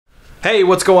Hey,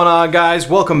 what's going on, guys?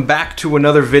 Welcome back to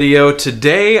another video.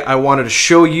 Today I wanted to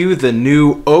show you the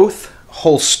new Oath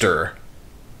holster.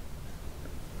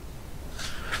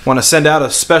 Want to send out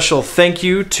a special thank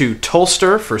you to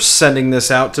Tulster for sending this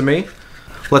out to me.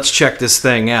 Let's check this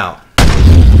thing out.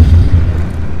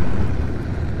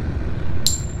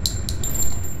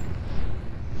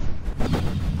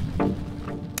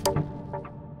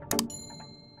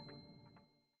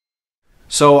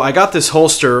 So I got this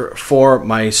holster for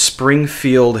my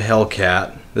Springfield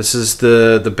Hellcat. This is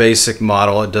the basic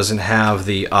model. It doesn't have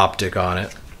the optic on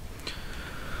it.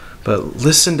 But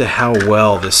listen to how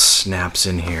well this snaps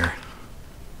in here.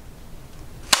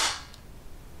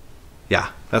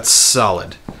 Yeah, that's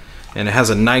solid. And it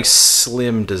has a nice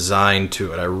slim design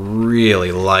to it. I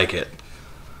really like it.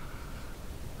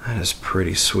 That is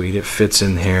pretty sweet. It fits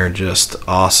in here just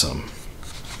awesome.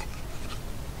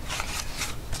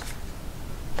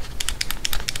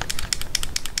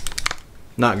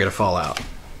 Not gonna fall out.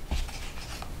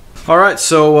 Alright,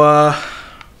 so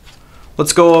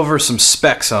let's go over some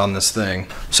specs on this thing.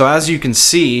 So as you can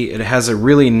see, it has a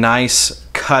really nice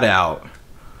cutout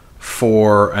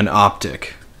for an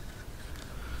optic.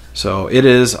 So it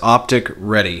is optic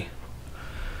ready.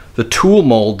 The tool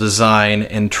mold design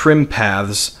and trim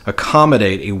paths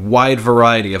accommodate a wide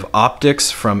variety of optics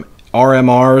from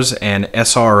RMRs and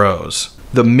SROs.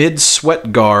 The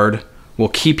mid-sweat guard will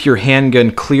keep your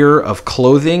handgun clear of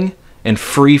clothing and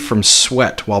free from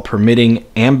sweat while permitting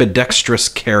ambidextrous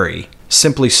carry.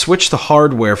 Simply switch the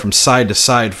hardware from side to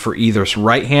side for either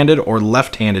right-handed or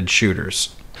left-handed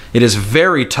shooters. It is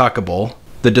very tuckable.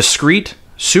 The discreet,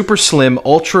 super slim,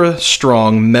 ultra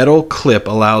strong metal clip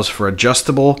allows for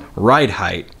adjustable ride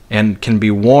height and can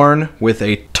be worn with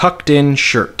a tucked-in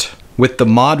shirt. With the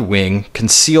mod wing,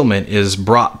 concealment is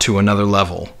brought to another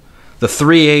level. The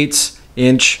 3/8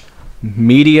 inch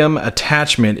medium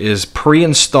attachment is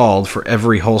pre-installed for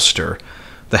every holster.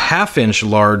 The 1/2 inch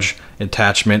large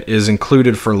attachment is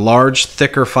included for large,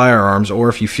 thicker firearms or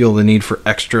if you feel the need for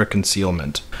extra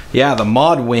concealment. Yeah, the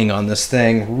mod wing on this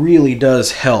thing really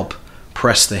does help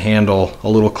press the handle a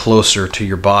little closer to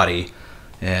your body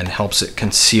and helps it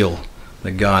conceal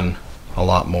the gun a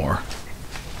lot more.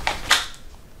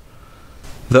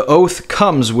 The Oath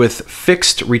comes with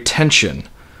fixed retention,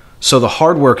 so the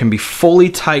hardware can be fully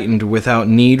tightened without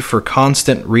need for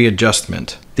constant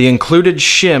readjustment. The included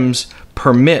shims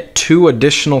permit 2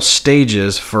 additional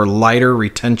stages for lighter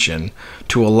retention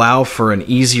to allow for an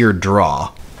easier draw.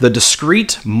 The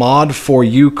discreet Mod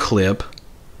 4U clip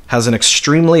has an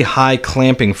extremely high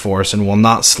clamping force and will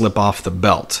not slip off the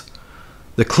belt.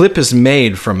 The clip is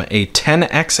made from a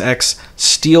 10XX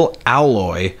steel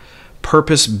alloy,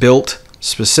 purpose-built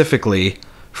specifically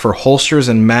for holsters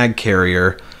and mag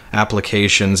carrier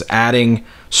applications, adding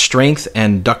strength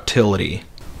and ductility.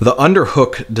 The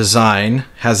underhook design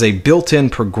has a built-in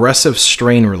progressive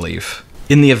strain relief.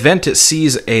 In the event it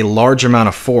sees a large amount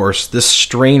of force, this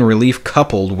strain relief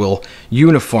coupled with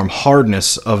uniform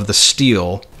hardness of the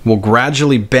steel will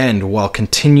gradually bend while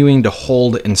continuing to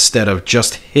hold instead of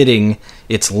just hitting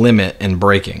its limit and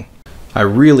breaking. I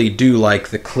really do like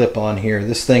the clip on here.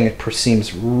 This thing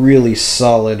seems really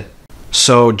solid.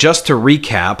 So just to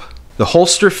recap, the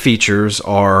holster features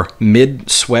are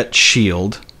mid-sweat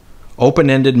shield,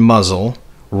 open-ended muzzle,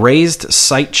 raised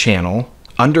sight channel,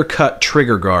 undercut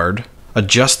trigger guard,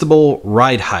 adjustable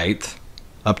ride height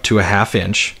up to a 1/2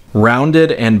 inch,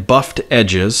 rounded and buffed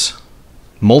edges,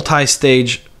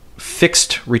 multi-stage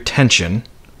fixed retention,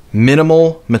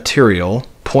 minimal material,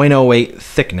 0.08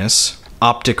 thickness,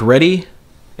 optic ready,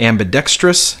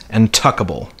 ambidextrous, and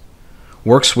tuckable.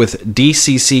 Works with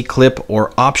DCC clip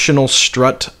or optional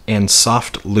strut and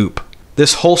soft loop.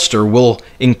 This holster will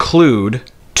include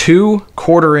 2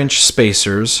 1/4 inch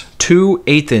spacers, 2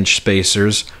 1/8 inch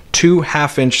spacers, 2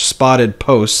 1/2 inch spotted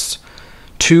posts,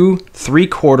 2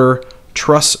 3/4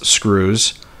 truss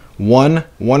screws, 1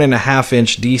 1.5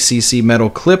 inch DCC metal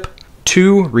clip,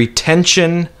 2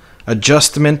 retention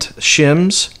adjustment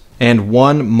shims, and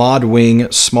 1 mod wing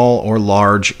small or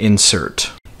large insert.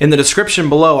 In the description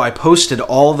below, I posted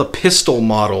all the pistol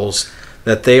models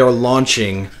that they are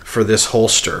launching for this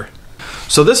holster.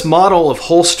 So this model of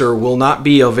holster will not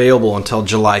be available until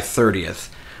July 30th.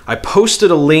 I posted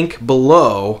a link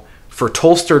below for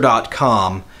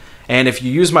Tulster.com, and if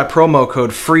you use my promo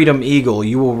code FreedomEagle,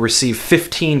 you will receive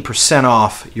 15%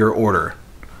 off your order.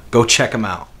 Go check them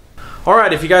out.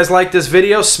 Alright, if you guys like this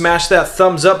video, smash that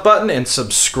thumbs up button and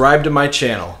subscribe to my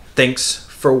channel. Thanks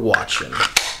for watching.